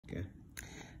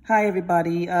Hi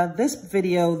everybody, this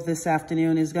video this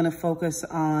afternoon is going to focus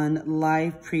on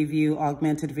live preview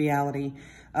augmented reality.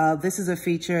 This is a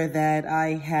feature that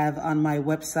I have on my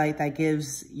website that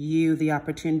gives you the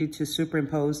opportunity to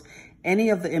superimpose any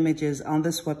of the images on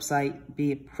this website,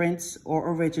 be it prints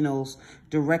or originals,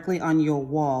 directly on your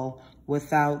wall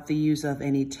without the use of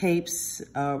any tapes,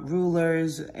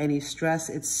 rulers, any stress.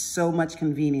 It's so much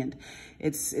convenient.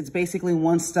 It's basically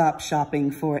one-stop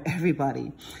shopping for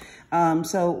everybody.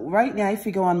 So right now, if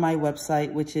you go on my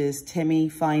website, which is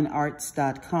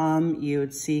timmyfinearts.com, you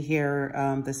would see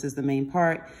here, this is the main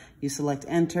part. You select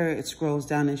enter, it scrolls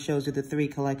down and shows you the 3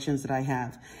 collections that I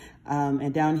have.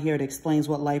 And down here, it explains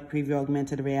what live preview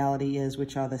augmented reality is,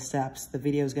 which are the steps. The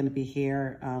video is going to be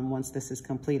here once this is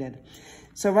completed.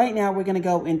 So right now, we're going to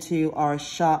go into our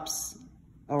shops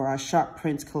or our shop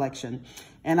prints collection.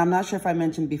 And I'm not sure if I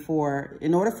mentioned before,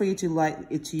 in order for you to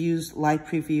use live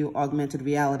preview augmented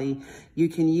reality, you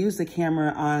can use the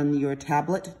camera on your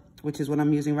tablet, which is what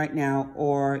I'm using right now,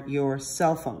 or your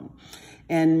cell phone.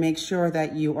 And make sure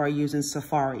that you are using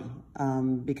Safari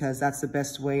because that's the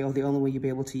best way or the only way you'll be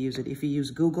able to use it. If you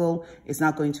use Google, it's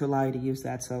not going to allow you to use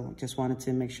that. So just wanted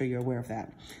to make sure you're aware of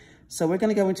that. So we're going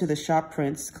to go into the shop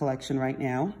prints collection right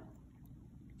now.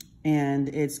 And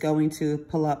it's going to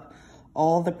pull up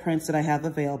all the prints that I have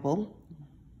available.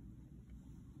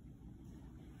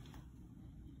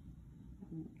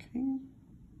 Okay.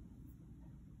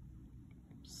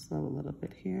 Slow a little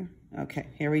bit here. Okay,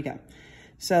 here we go.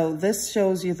 So this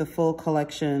shows you the full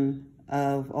collection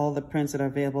of all the prints that are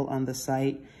available on the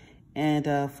site. And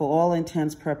for all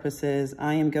intents purposes,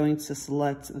 I am going to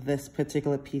select this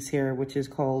particular piece here, which is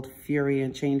called Fury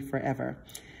and Chained Forever.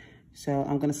 So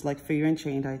I'm going to select Fury and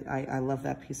Chained. I love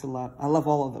that piece a lot. I love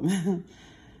all of them.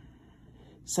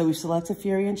 So we selected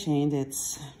Fury and Chained.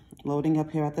 It's loading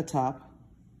up here at the top.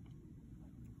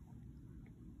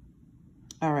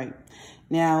 All right.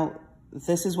 Now,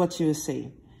 this is what you will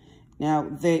see.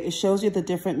 Now, it shows you the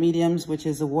different mediums, which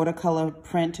is a watercolor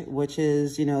print, which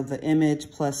is, the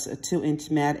image plus a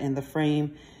 2-inch mat in the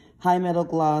frame, high metal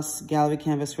gloss, gallery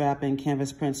canvas wrap, and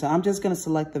canvas print. So I'm just going to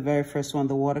select the very first one,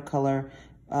 the watercolor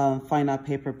fine art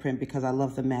paper print, because I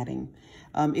love the matting.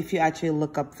 If you actually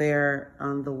look up there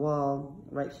on the wall,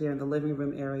 right here in the living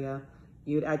room area,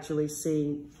 you'd actually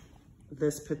see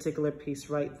this particular piece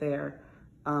right there.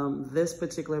 This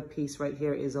particular piece right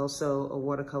here is also a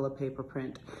watercolor paper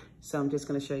print. So I'm just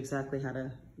going to show you exactly how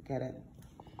to get it.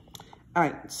 All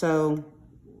right, so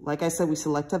like I said, we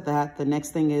selected that. The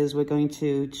next thing is we're going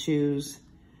to choose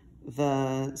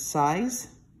the size.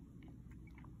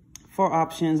 For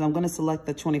options, I'm going to select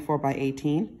the 24 by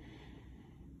 18.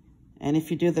 And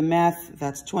if you do the math,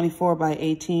 that's 24 by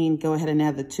 18. Go ahead and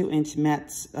add the 2-inch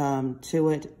mats to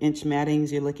it. Inch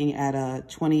mattings, you're looking at a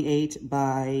 28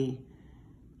 by,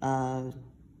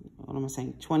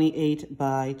 28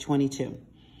 by 22.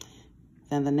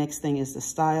 Then the next thing is the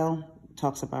style. It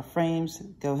talks about frames.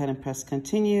 Go ahead and press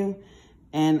continue.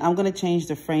 And I'm going to change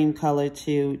the frame color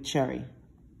to cherry.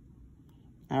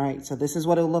 All right, so this is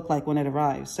what it'll look like when it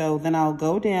arrives. So then I'll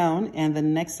go down, and the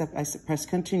next step, I press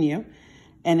continue,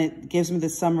 and it gives me the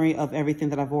summary of everything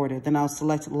that I've ordered. Then I'll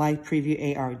select Live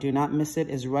Preview AR. Do not miss it.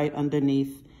 It's right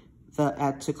underneath the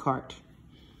Add to Cart.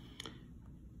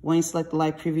 When you select the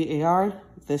Live Preview AR,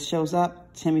 this shows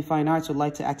up. Timmy Fine Arts would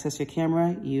like to access your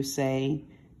camera. You say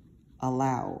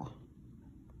allow.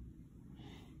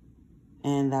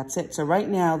 And that's it. So right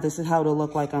now, this is how it'll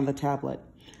look like on the tablet.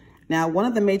 Now, one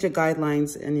of the major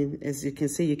guidelines, and as you can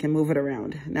see, you can move it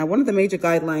around. Now, one of the major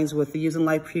guidelines with using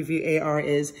Live Preview AR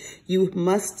is you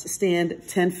must stand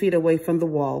 10 feet away from the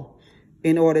wall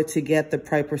in order to get the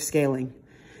proper scaling.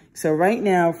 So right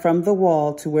now, from the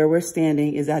wall to where we're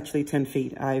standing is actually 10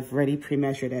 feet. I've already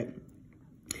pre-measured it.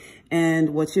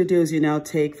 And what you do is you now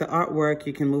take the artwork,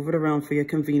 you can move it around for your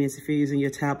convenience if you're using your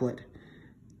tablet.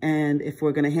 And if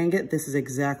we're gonna hang it, this is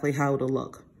exactly how it'll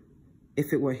look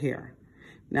if it were here.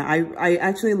 Now, I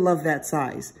actually love that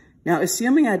size. Now,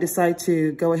 assuming I decide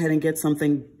to go ahead and get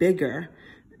something bigger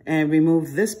and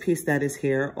remove this piece that is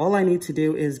here, all I need to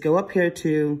do is go up here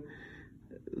to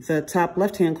the top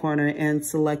left-hand corner and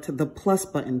select the plus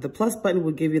button. The plus button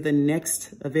will give you the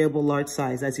next available large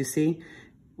size. As you see,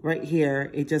 right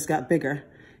here, it just got bigger.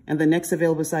 And the next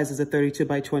available size is a 32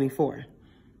 by 24.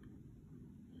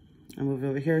 I'll move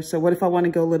over here. So what if I want to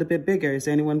go a little bit bigger? Is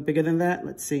there anyone bigger than that?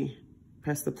 Let's see.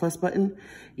 Press the plus button.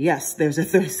 Yes, there's a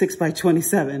 36 by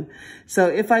 27. So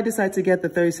if I decide to get the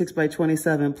 36 by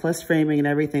 27 plus framing and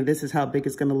everything, this is how big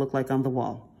it's going to look like on the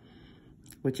wall,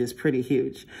 which is pretty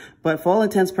huge. But for all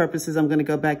intents and purposes, I'm going to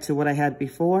go back to what I had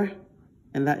before,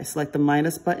 and that is select the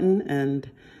minus button,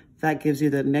 and That gives you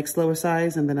the next lower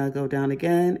size, and then I'll go down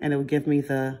again and it will give me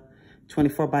the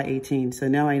 24 by 18. So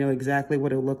now I know exactly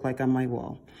what it will look like on my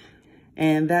wall.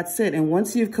 And that's it. And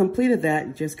once you've completed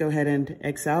that, just go ahead and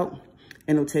X out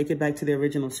and it'll take you back to the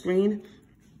original screen.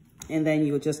 And then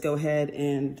you will just go ahead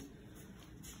and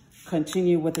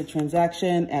continue with the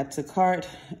transaction, add to cart,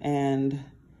 and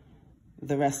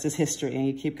the rest is history, and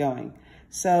you keep going.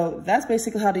 So that's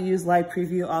basically how to use Live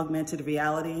Preview Augmented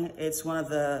Reality. It's one of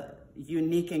the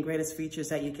unique and greatest features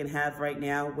that you can have right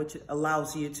now, which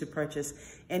allows you to purchase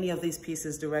any of these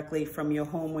pieces directly from your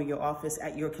home or your office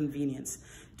at your convenience.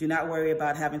 Do not worry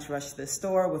about having to rush to the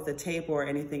store with the tape or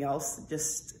anything else.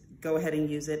 Just go ahead and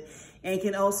use it. And you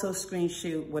can also screen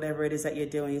shoot whatever it is that you're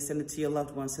doing and send it to your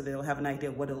loved ones so they'll have an idea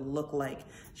of what it'll look like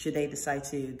should they decide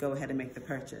to go ahead and make the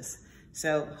purchase.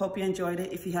 So hope you enjoyed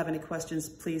it. If you have any questions,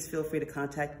 please feel free to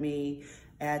contact me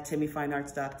at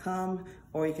timmyfinearts.com,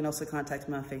 or you can also contact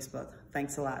me on Facebook.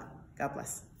 Thanks a lot. God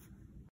bless.